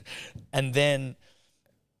 And then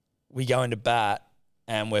we go into bat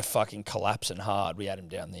and we're fucking collapsing hard. We had him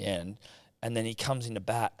down the end. And then he comes into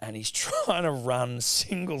bat and he's trying to run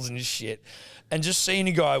singles and shit. And just seeing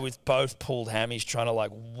a guy with both pulled hammies trying to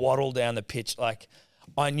like waddle down the pitch, like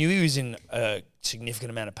I knew he was in a significant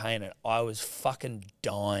amount of pain and I was fucking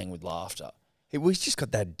dying with laughter. He's just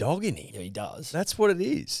got that dog in him. Yeah, he does. That's what it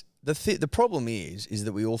is. The problem is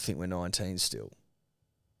that we all think we're 19 still.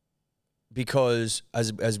 Because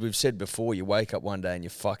as we've said before, you wake up one day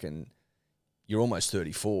and you're almost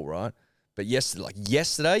 34, right? But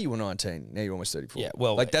yesterday you were 19. Now you're almost 34. Yeah,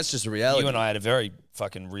 well, like that's just a reality. You and I had a very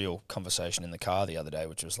fucking real conversation in the car the other day,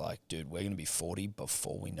 which was like, dude, we're going to be 40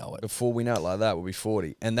 before we know it. Before we know it like that, we'll be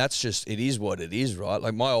 40. And that's just, it is what it is, right?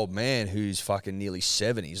 Like my old man who's fucking nearly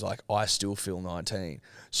 70, he's like, I still feel 19.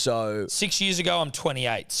 So 6 years ago, I'm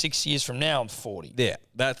 28. 6 years from now, I'm 40. Yeah,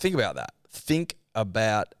 think about that. Think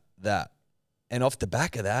about that. And off the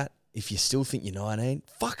back of that, if you still think you're 19,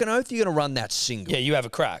 fucking oath you're going to run that single. Yeah, you have a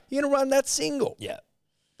crack. You're going to run that single. Yeah.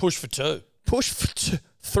 Push for two. Push for two.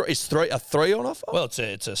 Is a three on offer? Well, it's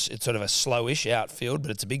sort of a slowish outfield,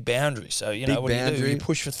 but it's a big boundary. So, you know, what do? You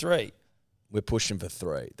push for three. We're pushing for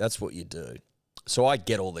three. That's what you do. So I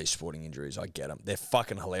get all these sporting injuries. I get them. They're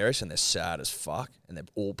fucking hilarious and they're sad as fuck and they're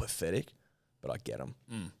all pathetic, but I get them.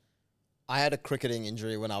 I had a cricketing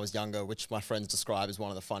injury when I was younger, which my friends describe as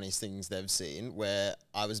one of the funniest things they've seen, where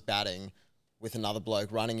I was batting with another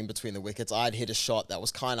bloke running in between the wickets. I'd hit a shot that was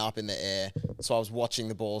kind of up in the air, so I was watching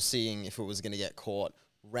the ball, seeing if it was going to get caught,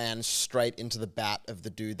 ran straight into the bat of the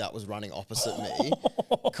dude that was running opposite me,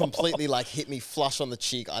 completely like hit me flush on the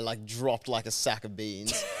cheek. I like dropped like a sack of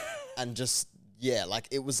beans and just... Yeah, like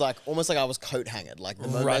it was like almost like I was coat hangered. Like the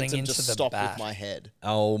momentum just stopped with my head.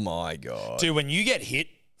 Oh my God. Dude, when you get hit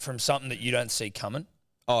from something that you don't see coming.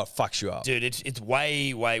 Oh, it fucks you up. Dude, it's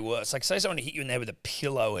way, way worse. Like say someone hit you in there with a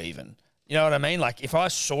pillow even. You know what I mean? Like if I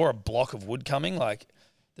saw a block of wood coming, like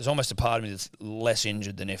there's almost a part of me that's less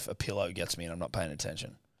injured than if a pillow gets me and I'm not paying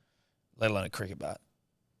attention, let alone a cricket bat.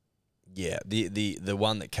 Yeah, the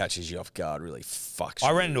one that catches you off guard really fucks you.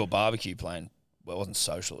 I ran into a barbecue playing. Well, it wasn't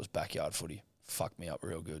social. It was backyard footy. Fucked me up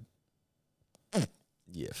real good.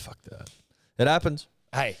 Yeah, fuck that. It happens.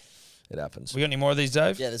 Hey. It happens. We got any more of these,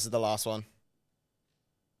 Dave? Yeah, this is the last one.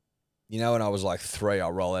 You know, when I was like 3, I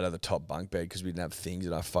roll out of the top bunk bed because we didn't have things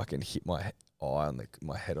and I fucking hit my eye on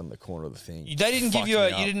my head on the corner of the thing. They didn't give you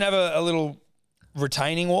you didn't have a little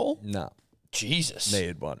retaining wall? No. Jesus.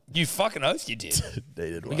 Needed one. You fucking oath you did.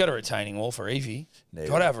 Needed one. We got a retaining wall for Evie.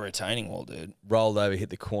 Got to have a retaining wall, dude. Rolled over, hit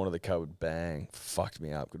the corner of the cupboard, bang. Fucked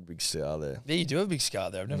me up. Got a big scar there. Yeah, you do have a big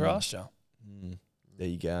scar there. I've never asked you. There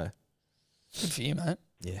you go. Good for you, mate.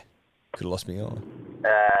 Yeah. Could have lost me on.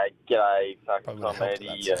 G'day, fucking Tom, Eddie,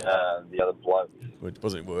 the other bloke.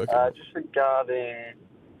 Wasn't working. Just regarding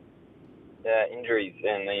injuries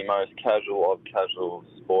in the most casual of casual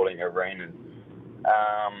sporting arenas.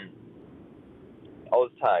 Oz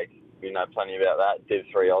tag, we know plenty about that. Div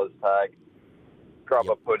 3 Oz tag.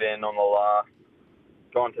 Grubber put in on the last,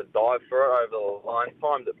 gone to dive for it over the line,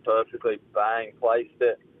 timed it perfectly, bang, placed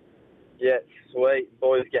it. Yeah, sweet.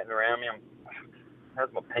 Boys getting around me. How's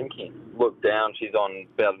my pinky? Look down, she's on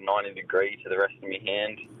about a 90 degree to the rest of my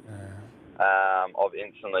hand. I've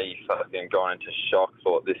instantly fucking gone into shock,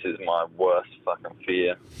 thought this is my worst fucking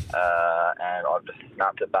fear, and I've just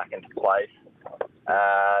snapped it back into place.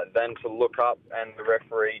 Then to look up and the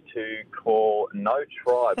referee to call no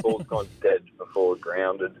try, ball's gone dead before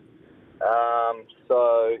grounded.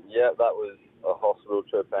 So, yeah, that was a hospital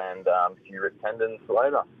trip and few rip tendons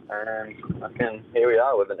later. And fucking here we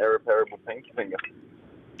are with an irreparable pinky finger.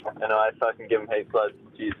 And I fucking give him heaps loads.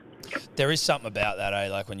 Cheers. There is something about that,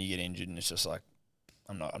 like when you get injured and it's just like,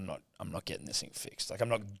 I'm not getting this thing fixed. Like I'm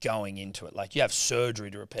not going into it. Like you have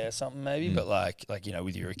surgery to repair something maybe, but like you know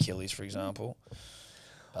with your Achilles, for example.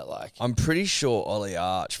 But like, I'm pretty sure Ollie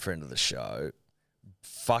Arch, friend of the show,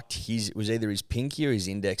 fucked it was either his pinky or his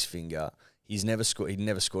index finger. He'd never scored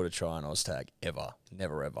a try on Oztag ever.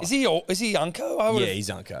 Never ever. is he Unco? Yeah, he's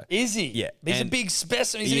Unco. Is he? Yeah. He's a And- big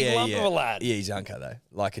specimen. He's a big lump of a lad. Yeah, he's Unco though.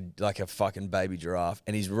 Like a fucking baby giraffe.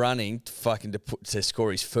 And he's running to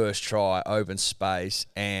score his first try, open space,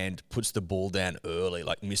 and puts the ball down early,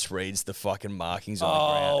 like misreads the fucking markings on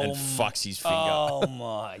the ground and fucks his finger. Oh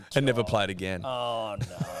my god. And never played again. Oh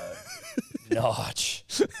no. Notch.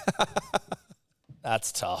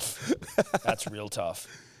 That's tough. That's real tough.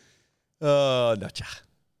 Oh, notcha.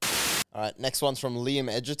 All right, next one's from Liam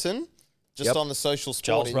Edgerton. Just Yep. on the social sport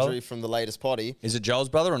Joel's injury brother? from the latest potty. Is it Joel's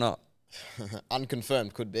brother or not?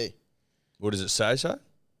 Unconfirmed, could be. What does it say so?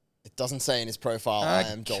 It doesn't say in his profile, I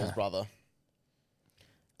am Joel's brother.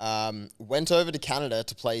 Went over to Canada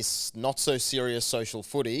to play not so serious social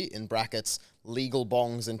footy, in brackets, legal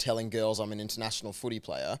bongs and telling girls I'm an international footy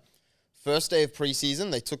player. First day of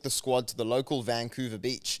preseason, they took the squad to the local Vancouver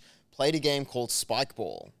beach, played a game called Spike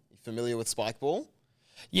Ball. You familiar with Spike Ball?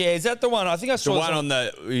 Yeah, is that the one? I think I saw The one some- on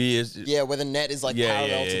the... Yeah, where the net is like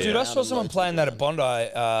parallel to the Dude, I ground saw and someone low to playing that at Bondi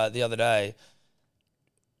the other day.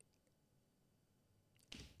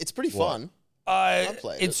 It's pretty fun. I'm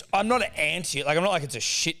not an anti it. Like, I'm not like it's a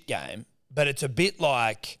shit game, but it's a bit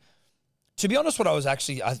like, to be honest, what I was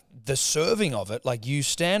actually, the serving of it, like you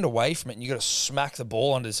stand away from it and you got to smack the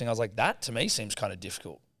ball onto this thing. I was like, that to me seems kind of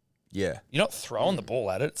difficult. Yeah. You're not throwing the ball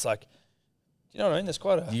at it. It's like, you know what I mean? There's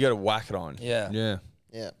quite a... You got to whack it on. Yeah. Yeah.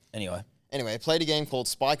 Yeah. Anyway, played a game called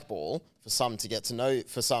Spike Ball for some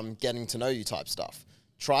getting to know you type stuff.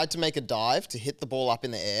 Tried to make a dive to hit the ball up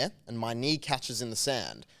in the air, and my knee catches in the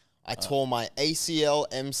sand. I tore my ACL,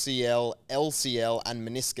 MCL, LCL, and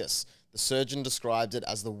meniscus. The surgeon described it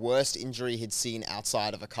as the worst injury he'd seen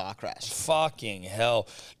outside of a car crash. Fucking hell.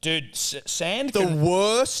 Dude, sand The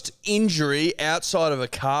worst injury outside of a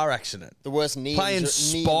car accident. The worst knee Playing knee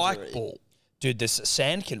spike injury. ball. Dude, this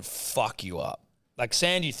sand can fuck you up. Like,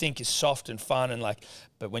 sand you think is soft and fun, and like,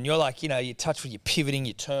 but when you're like, you know, you touch with your pivoting,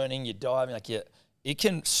 you're turning, you're diving, like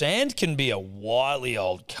sand can be a wily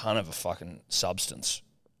old cunt of a fucking substance.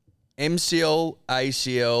 MCL,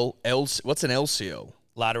 ACL, what's an LCL?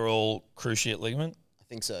 Lateral cruciate ligament. I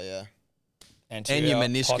think so, yeah. Anterior, And your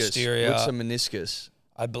meniscus. posterior. What's a meniscus?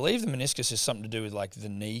 I believe the meniscus has something to do with like the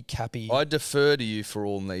knee cappy. I defer to you for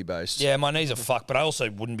all knee-based. Yeah, my knees are fucked, but I also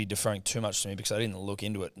wouldn't be deferring too much to me because I didn't look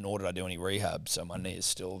into it, nor did I do any rehab. So my knee is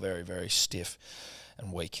still very, very stiff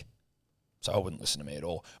and weak. So I wouldn't listen to me at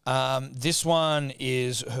all. This one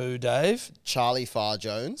is who, Dave? Charlie Farr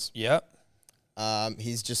Jones. Yep.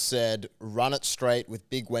 He's just said, run it straight with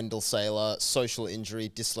Big Wendell Sailor, social injury,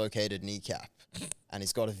 dislocated kneecap. And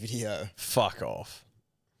he's got a video. Fuck off.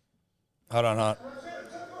 Hold on.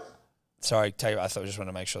 Sorry, tell you, I thought I just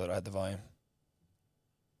wanted to make sure that I had the volume.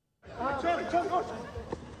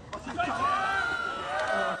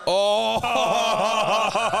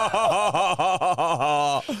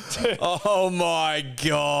 Oh, oh my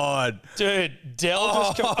God. Dude, Dell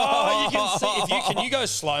just come. Oh, you can see. Can you go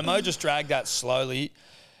slow-mo? Just drag that slowly.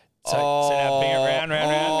 So now bring it round.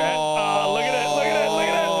 Oh, look at it.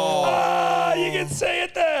 Oh, you can see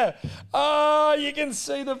it there. Oh, you can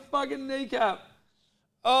see the fucking kneecap.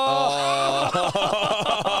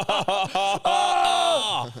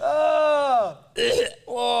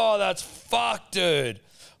 Oh, that's fucked, dude.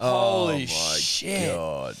 Holy shit.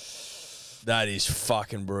 God. That is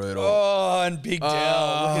fucking brutal. Oh, and Big Dell.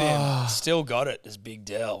 Look at him. Still got it. There's Big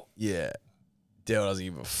Dell. Yeah. Dell doesn't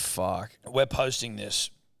give a fuck. We're posting this.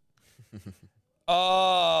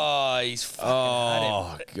 Oh, he's fucking had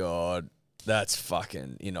Oh, him. God. That's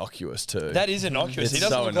fucking innocuous too. That is innocuous. He It's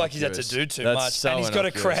doesn't so look like he's had to innocuous. do too That's much. so And he's got a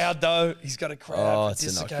innocuous. crowd, though. He's got a crowd Oh, for it's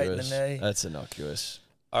dislocating innocuous. the knee. That's innocuous.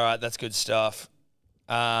 All right, that's good stuff.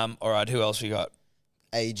 All right, who else we got?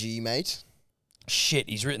 AG, mate. Shit,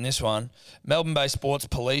 he's written this one. Melbourne-based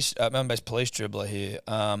police dribbler here.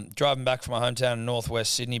 Driving back from my hometown in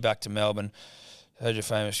northwest Sydney back to Melbourne. Heard your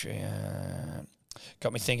famous...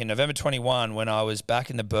 got me thinking, November 21, when I was back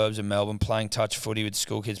in the burbs of Melbourne playing touch footy with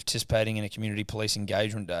school kids participating in a community police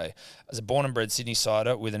engagement day. As a born and bred Sydney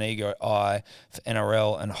sider with an eager eye for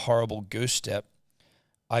NRL and horrible goose step,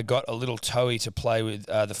 I got a little toey to play with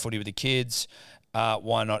the footy with the kids.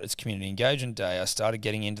 Why not? It's community engagement day. I started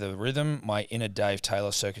getting into the rhythm. My inner Dave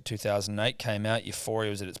Taylor circa 2008 came out. Euphoria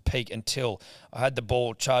was at its peak until I had the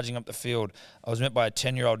ball charging up the field. I was met by a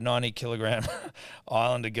 10-year-old 90-kilogram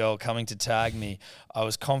Islander girl coming to tag me. I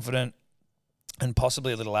was confident and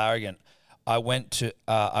possibly a little arrogant. I went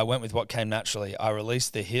with what came naturally. I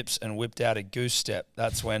released the hips and whipped out a goose step.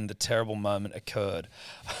 That's when the terrible moment occurred.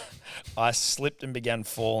 I slipped and began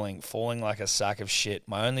falling like a sack of shit.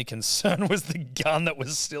 My only concern was the gun that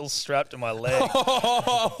was still strapped to my leg.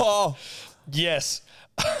 Yes,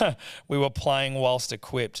 we were playing whilst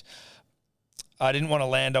equipped. I didn't want to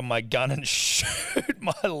land on my gun and shoot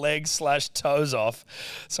my leg/toes off,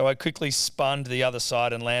 so I quickly spun to the other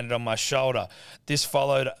side and landed on my shoulder. This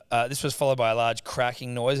was followed by a large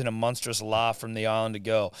cracking noise and a monstrous laugh from the Islander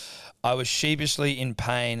girl. I was sheepishly in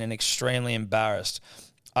pain and extremely embarrassed.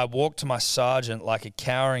 I walked to my sergeant like a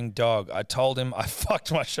cowering dog. I told him I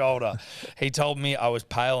fucked my shoulder. He told me I was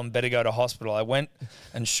pale and better go to hospital. I went,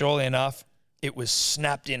 and surely enough, it was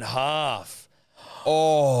snapped in half.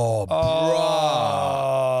 Oh,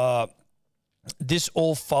 bruh. This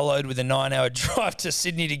all followed with a 9-hour drive to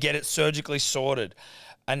Sydney to get it surgically sorted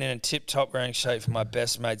and in a tip-top wearing shape for my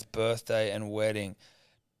best mate's birthday and wedding.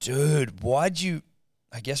 Dude, would you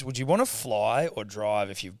want to fly or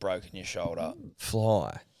drive if you've broken your shoulder?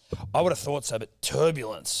 Fly. I would have thought so, but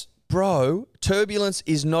turbulence. Bro, turbulence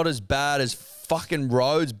is not as bad as fucking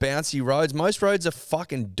roads, bouncy roads. Most roads are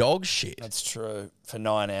fucking dog shit. That's true. For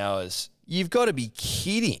 9 hours. You've got to be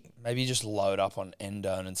kidding. Maybe you just load up on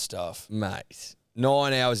endone and stuff. Mate,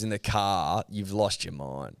 9 hours in the car, you've lost your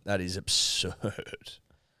mind. That is absurd.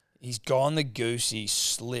 He's gone the goose. He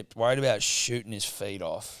slipped, worried about shooting his feet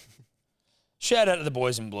off. Shout out to the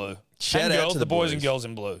boys in blue. Shout out to the boys and girls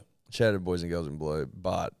in blue. Shout out to boys and girls in blue,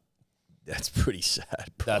 but that's pretty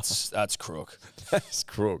sad, bro. That's crook. That's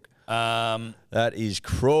crook. That is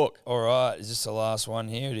crook. All right, is this the last one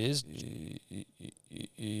here? It is.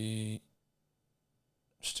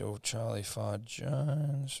 Still Charlie Farr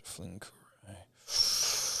Jones, Flynn Correa.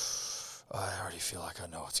 I already feel like I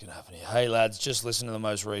know what's going to happen here. Hey, lads, just listen to the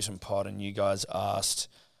most recent pod, and you guys asked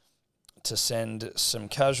to send some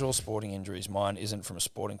casual sporting injuries. Mine isn't from a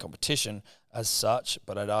sporting competition as such,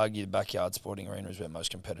 but I'd argue the backyard sporting arena is where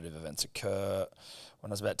most competitive events occur.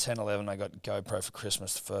 When I was about 10, 11, I got GoPro for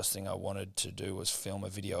Christmas. The first thing I wanted to do was film a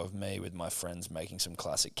video of me with my friends making some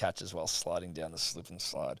classic catches while sliding down the slip and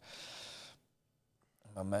slide.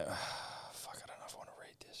 My mate, fuck, I don't know if I want to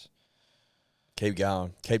read this. Keep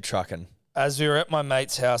going. Keep trucking. As we were at my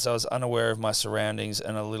mate's house, I was unaware of my surroundings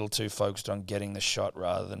and a little too focused on getting the shot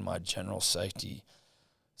rather than my general safety.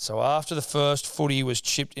 So after the first footy was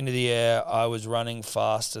chipped into the air, I was running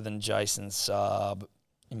faster than Jason Saab.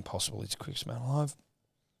 Impossible, he's the quickest man alive.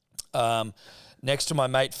 Next to my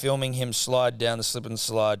mate, filming him slide down the slip and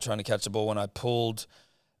slide, trying to catch the ball when I pulled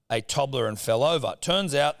a toddler and fell over.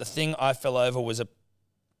 Turns out the thing I fell over was a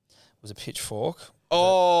pitchfork.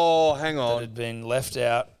 Oh, hang on. That had been left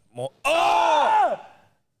out more. Oh!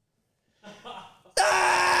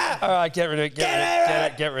 Ah! All right, get rid of it.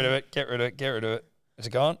 Get rid of it. Is it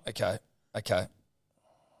gone? Okay.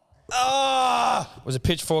 Ah! It was a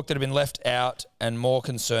pitchfork that had been left out, and more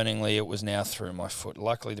concerningly, it was now through my foot.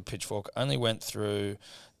 Luckily, the pitchfork only went through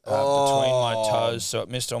between my toes, so it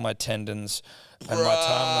missed all my tendons. And my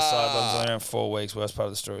time on the sideline was only around 4 weeks. Worst part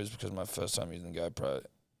of the story is because of my first time using the GoPro.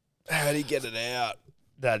 How'd he get it out?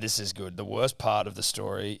 This is good. The worst part of the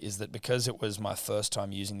story is that because it was my first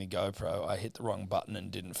time using the GoPro, I hit the wrong button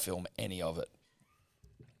and didn't film any of it.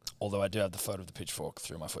 Although I do have the photo of the pitchfork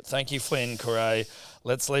through my foot. Thank you, Flynn Correa.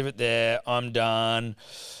 Let's leave it there. I'm done.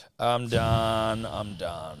 That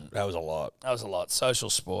was a lot.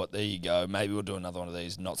 Social sport. There you go. Maybe we'll do another one of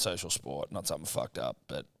these. Not social sport. Not something fucked up.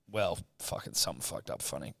 But, well, fucking something fucked up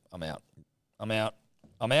funny. I'm out,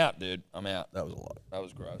 dude. I'm out. That was a lot. That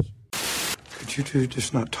was gross. Could you two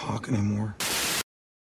just not talk anymore?